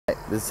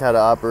This is how to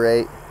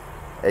operate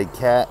a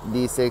CAT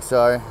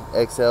D6R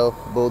XL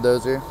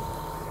bulldozer.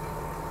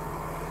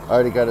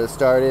 Already got it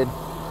started.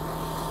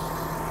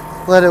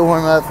 Let it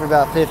warm up for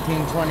about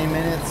 15-20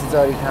 minutes. It's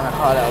already kind of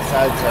hot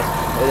outside, so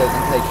it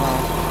doesn't take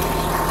long.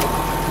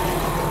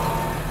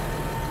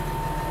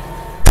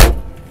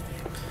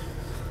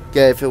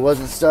 Okay, if it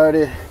wasn't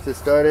started, to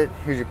start it,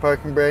 here's your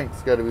parking brake.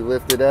 It's got to be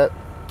lifted up.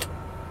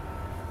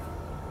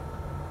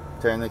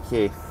 Turn the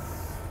key.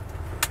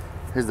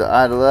 Here's the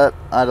idle up,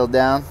 idle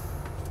down.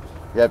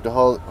 You have to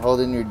hold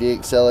in your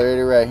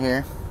deaccelerator right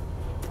here.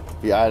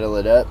 You idle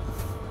it up.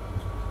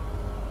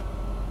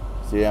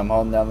 See, I'm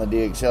holding down the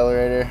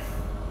deaccelerator.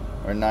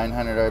 We're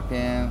 900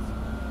 RPMs.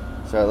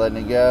 Start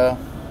letting it go.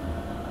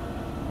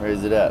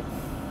 Raise it up.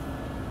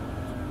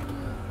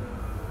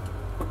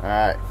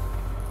 Alright.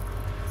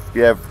 If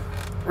you have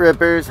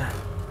rippers,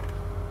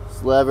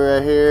 this lever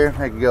right here,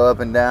 make it go up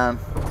and down.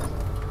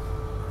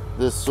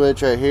 This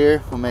switch right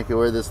here will make it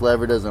where this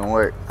lever doesn't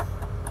work.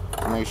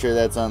 Make sure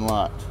that's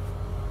unlocked.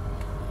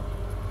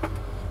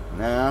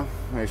 Now,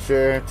 make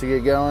sure to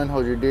get going,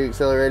 hold your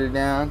deaccelerator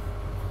down.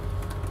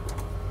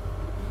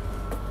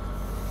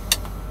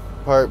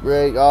 Park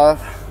brake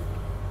off.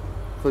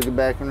 Click it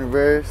back in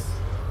reverse.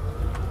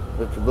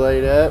 Lift your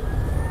blade up.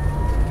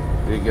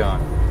 Get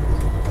going.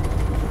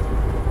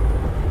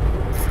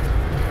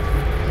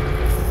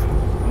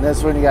 And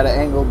this one you got an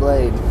angle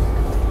blade.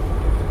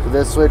 So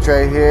this switch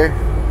right here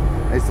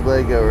makes the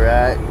blade go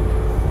right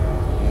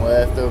and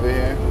left over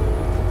here.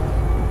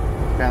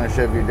 Kind of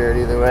shove your dirt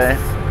either way.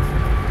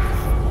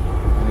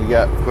 And you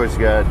got, of course, you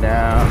got it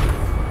down,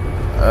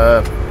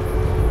 up,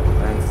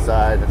 and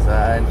side to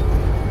side.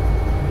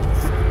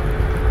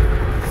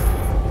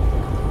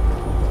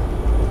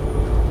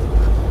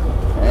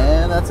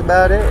 And that's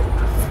about it.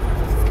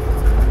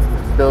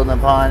 Just building a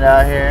pond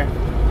out here,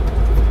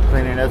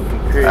 cleaning up some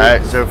creeks.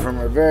 Alright, so from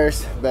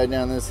reverse, back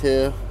down this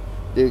hill,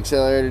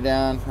 deaccelerator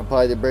down,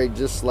 apply the brake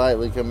just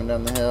slightly coming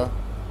down the hill,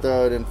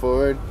 throw it in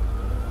forward.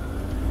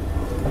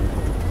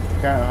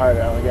 Kind of hard,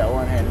 I only got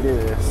one hand to do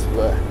this,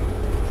 but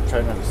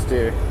try not to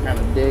steer. Kind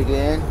of dig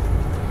in.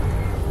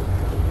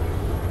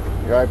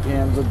 Your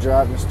RPMs will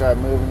drop and start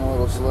moving a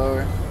little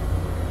slower.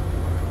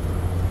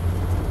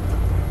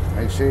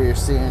 Make sure you're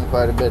seeing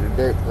quite a bit of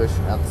dirt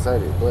pushing out the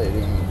side of your blade.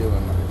 You ain't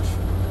doing much.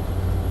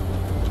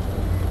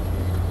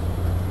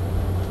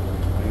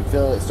 When you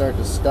feel it start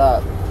to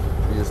stop,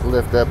 you just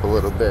lift up a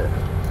little bit.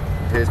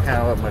 Here's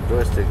kind of what my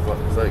joystick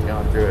looks like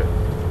going through it.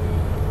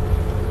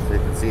 So you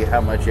can see how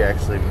much you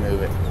actually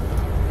move it.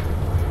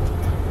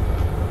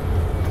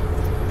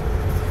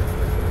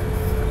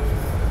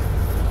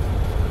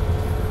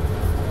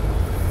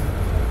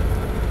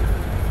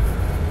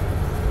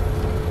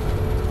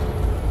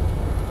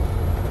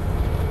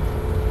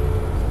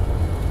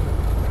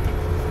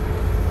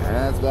 And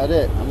that's about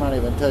it. I'm not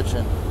even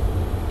touching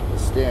the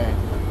steering.